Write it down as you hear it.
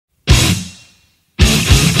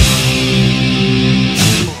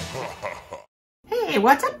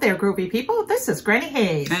what's up there, groovy people? This is Granny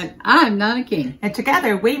Hayes. And I'm Nana King. And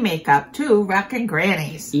together we make up two rockin'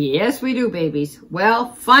 grannies. Yes, we do, babies.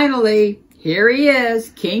 Well, finally, here he is,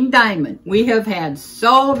 King Diamond. We have had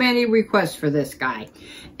so many requests for this guy.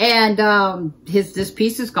 And this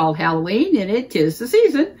piece is called Halloween, and it is the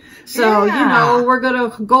season. So, you know, we're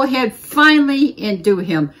going to go ahead finally and do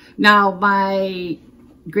him. Now, my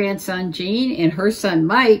grandson, Gene, and her son,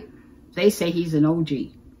 Mike, they say he's an OG.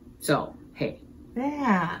 So, hey.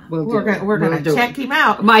 Yeah. We're going to check him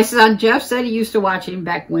out. My son, Jeff, said he used to watch him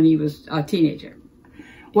back when he was a teenager.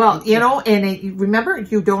 Well, you know, and remember,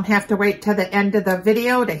 you don't have to wait till the end of the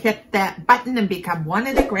video to hit that button and become one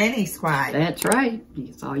of the Granny Squad. That's right.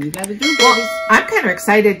 That's all you got to do, baby. Well, I'm kind of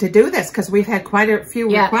excited to do this because we've had quite a few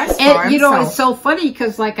requests for him. You know, it's so funny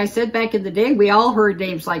because, like I said back in the day, we all heard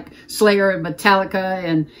names like Slayer and Metallica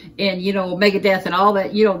and you know, Megadeth and all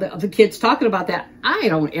that. You know, the kids talking about that. I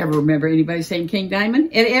don't ever remember anybody saying King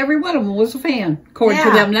Diamond, and every one of them was a fan, according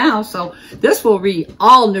to them now. So this will be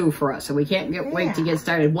all new for us, and we can't wait to get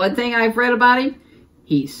started. One thing I've read about him,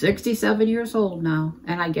 he's 67 years old now,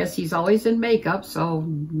 and I guess he's always in makeup, so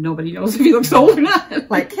nobody knows if he looks old or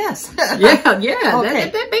not. Like Kiss. yeah,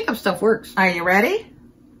 okay. that makeup stuff works. Are you ready?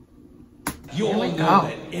 You all know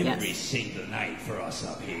that every single night for us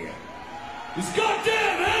up here is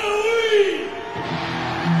goddamn Halloween!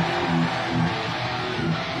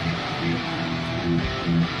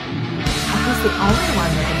 I was the only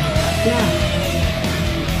one that did makeup.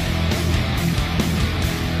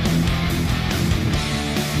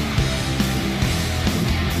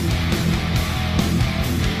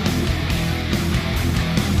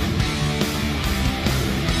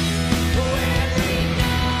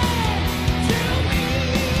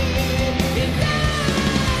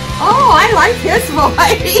 Oh, I like his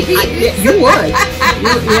voice. You would.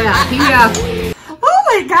 Oh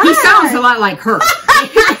my God. He sounds a lot like her.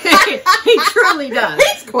 He truly does.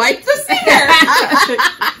 He's quite the singer.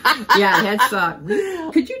 Yeah, that's,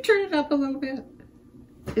 could you turn it up a little bit?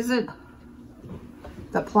 Is it?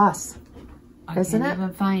 The plus. Isn't it? I can't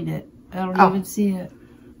even find it. I don't even see it.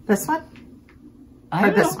 This one? I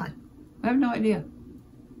or this one? I have no idea.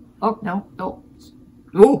 Oh, no. Oh,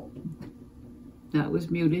 no, it was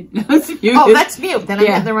muted. Oh, that's mute. Then I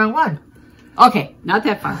had the wrong one. Okay, not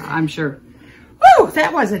that far, I'm sure. Woo,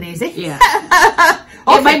 that wasn't easy. Yeah.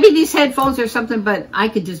 It might be these headphones or something, but I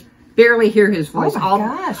could just barely hear his voice. Oh my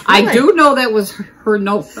gosh, really? I do know that was her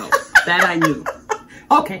note, though. That I knew.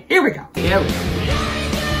 Okay, here we go. There we go.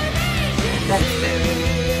 That's better.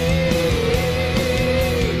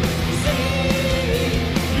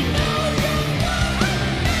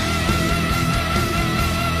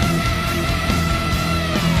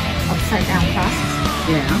 Upside down crosses.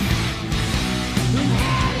 Yeah.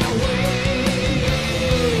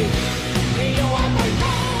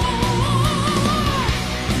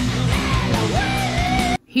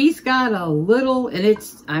 He's got a little, and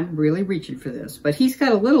I'm really reaching for this, but he's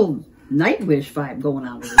got a little Nightwish vibe going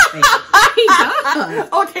on with his face. He does.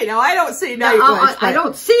 Okay, now I don't see Nightwish. I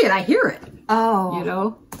don't see it, I hear it. Oh. You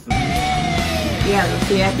know? Yeah,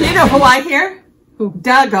 you know who I hear?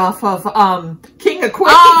 Doug off of King of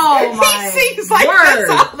Queens. Oh my He sings like this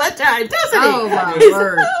all the time, doesn't he? Oh my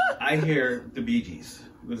word. I hear the Bee Gees.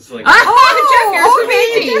 It's like Jeff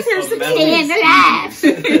here's the Staying alive.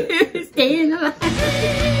 Staying alive.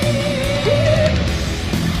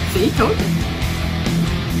 See, told you.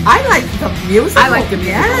 I like the music. I like the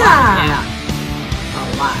music a lot. Yeah. A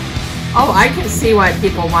lot. Oh, I can see why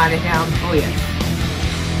people wanted him. Oh, yes.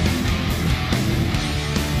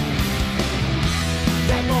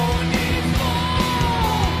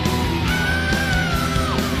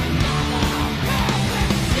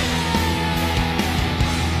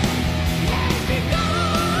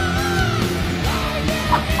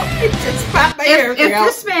 If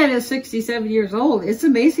this man is 67 years old, it's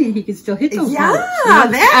amazing he can still hit those notes.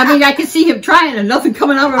 I mean, I can see him trying and nothing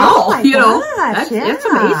coming out at all. You know, that's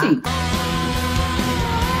amazing.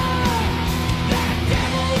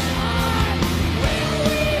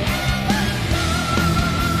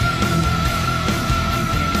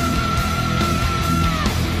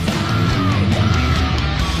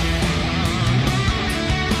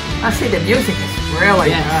 I see the music is really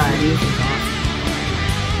good.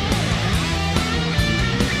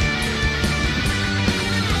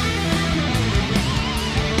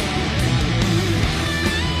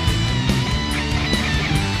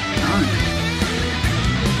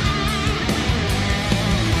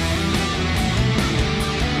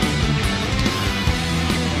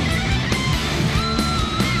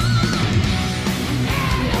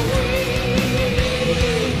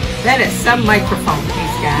 That is some microphone.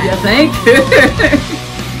 guy. You think?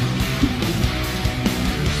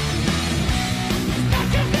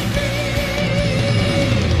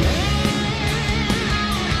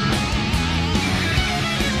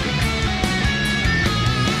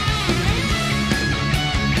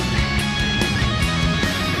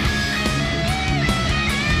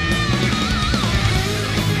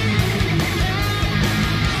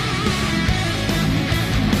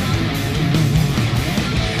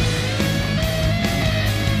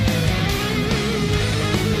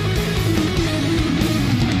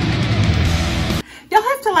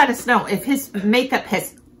 Let us know if his makeup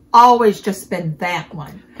has always just been that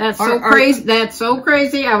one. That's so crazy. That's so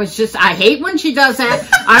crazy. I hate when she does that.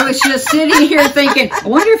 I was just sitting here thinking, I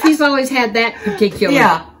wonder if he's always had that particular.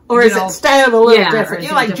 Yeah. Or is it styled a little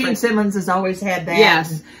different? Like different? Gene Simmons has always had that.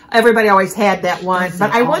 Yes. Everybody always had that one. But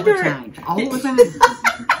I wonder. All the time.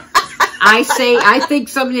 I think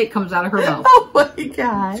something that comes out of her mouth. Oh my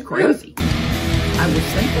God. It's crazy. I was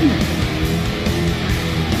thinking that.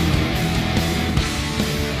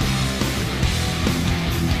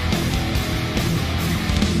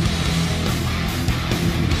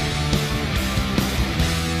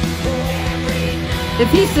 If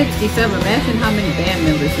he's 67, imagine how many band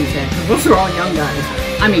members he's had. Because those are all young guys.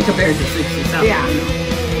 I mean, compared to 67. Yeah. You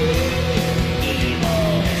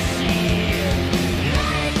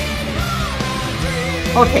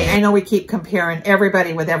know. Okay, I know we keep comparing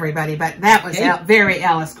everybody with everybody, but that was very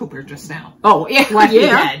Alice Cooper just now. Oh, yeah. What he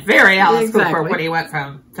did. Very Alice Exactly. Cooper when he went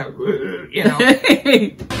from to, you know. I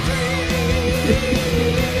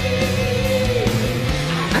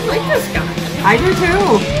like this guy. I do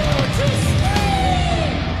too.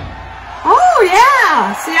 Oh,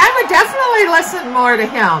 yeah. See, I would definitely listen more to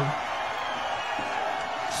him.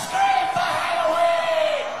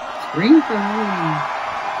 Scream for Halloween.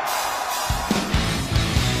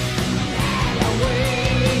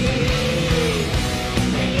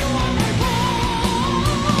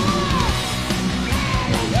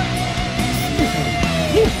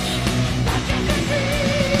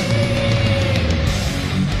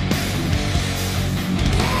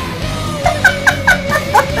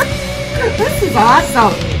 This is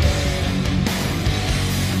awesome.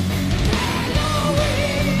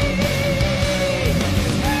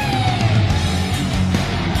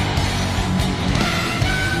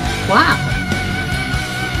 Wow.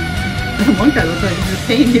 One guy looks like he's in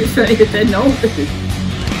pain. He was trying to get that nose.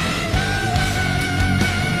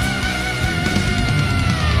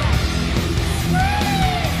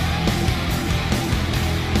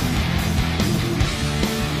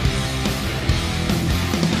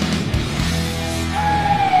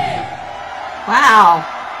 Wow.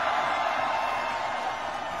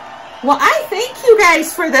 Well, I thank you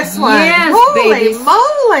guys for this one. Yes, holy babies.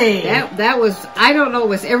 moly. That was, I don't know, it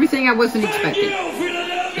was everything I wasn't expecting.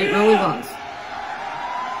 It really was.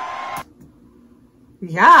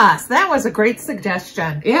 Yes, that was a great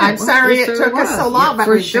suggestion. Yeah, I'm sorry it took us so long, but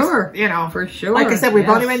for we sure, just, you know, for sure. Like I said, we've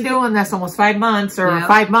only been doing this almost 5 months or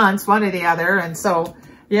 5 months, one or the other, and so,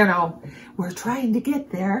 you know, we're trying to get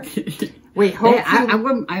there. We hope. Yeah,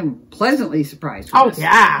 I'm pleasantly surprised. Oh this.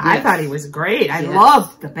 yeah, Yes. I thought he was great. I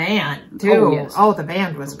loved the band too. Oh, yes. Oh, the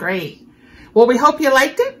band was great. Well, we hope you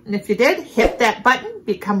liked it, and if you did, hit that button,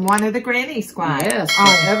 become one of the Granny Squad. Yes.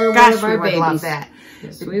 Oh every gosh, one of we our would babies. love that.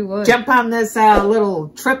 Yes, we would. Jump on this little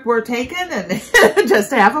trip we're taking and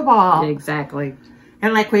just have a ball. Exactly.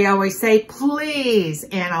 And like we always say, please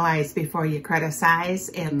analyze before you criticize.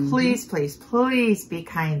 And please, please, please be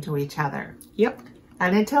kind to each other. Yep.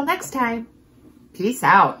 And until next time, peace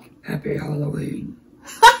out. Happy Halloween.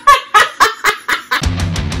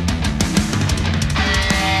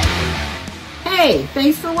 Hey,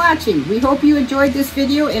 thanks for watching. We hope you enjoyed this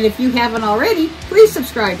video, and if you haven't already, please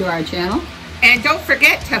subscribe to our channel. And don't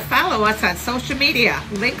forget to follow us on social media.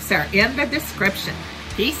 Links are in the description.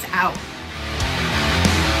 Peace out.